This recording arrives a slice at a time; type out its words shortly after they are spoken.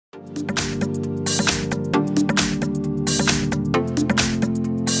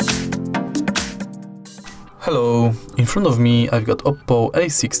Hello, in front of me I've got Oppo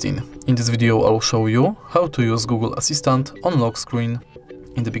A16. In this video I'll show you how to use Google Assistant on lock screen.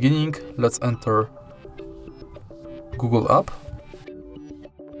 In the beginning, let's enter Google app,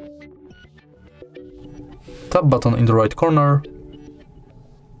 tap button in the right corner,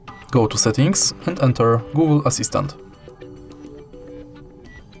 go to settings and enter Google Assistant.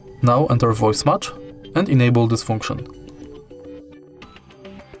 Now enter voice match and enable this function.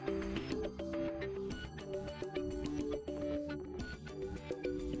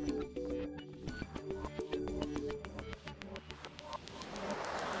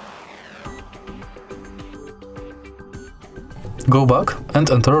 Go back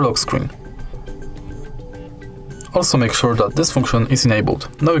and enter lock screen. Also make sure that this function is enabled.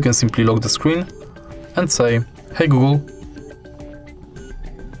 Now you can simply lock the screen and say, "Hey Google.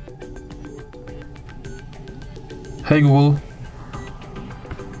 Hey Google.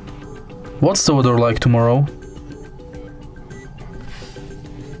 What's the weather like tomorrow?"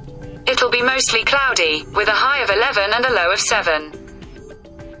 It'll be mostly cloudy, with a high of 11 and a low of 7.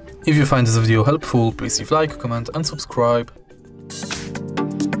 If you find this video helpful, please leave a like, comment and subscribe.